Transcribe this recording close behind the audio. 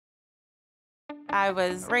I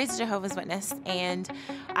was raised a Jehovah's Witness, and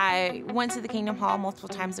I went to the Kingdom Hall multiple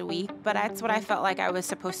times a week, but that's what I felt like I was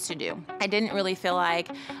supposed to do. I didn't really feel like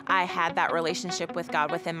I had that relationship with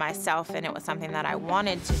God within myself, and it was something that I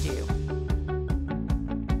wanted to do.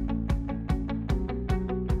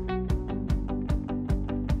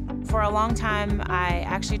 For a long time, I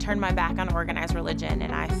actually turned my back on organized religion,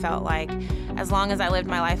 and I felt like as long as I lived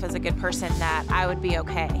my life as a good person that I would be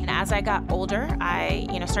okay. And as I got older, I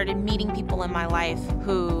started meeting people in my life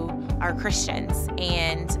who are Christians,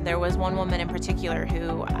 and there was one woman in particular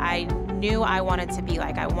who I knew I wanted to be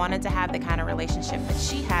like. I wanted to have the kind of relationship that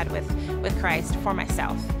she had with Christ for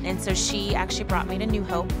myself. And so she actually brought me to New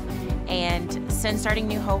Hope. And since starting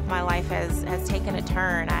New Hope, my life has taken a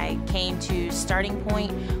turn. I came to Starting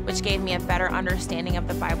Point, which gave me a better understanding of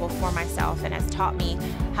the Bible for myself and has taught me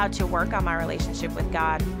how to work on my relationship with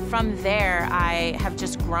God. From there, I have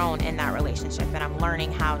just grown in that relationship, and I'm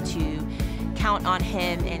learning how to count on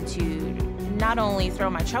Him and to not only throw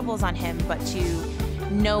my troubles on Him, but to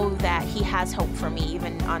know that He has hope for me,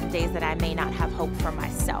 even on days that I may not have hope for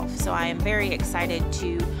myself. So I am very excited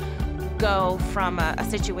to go from a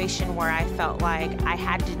situation where I felt like I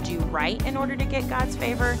had to do right in order to get God's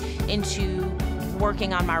favor into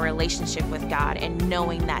working on my relationship with God and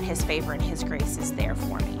knowing that His favor and His grace is there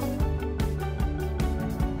for me.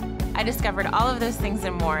 I discovered all of those things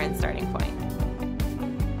and more in Starting Point.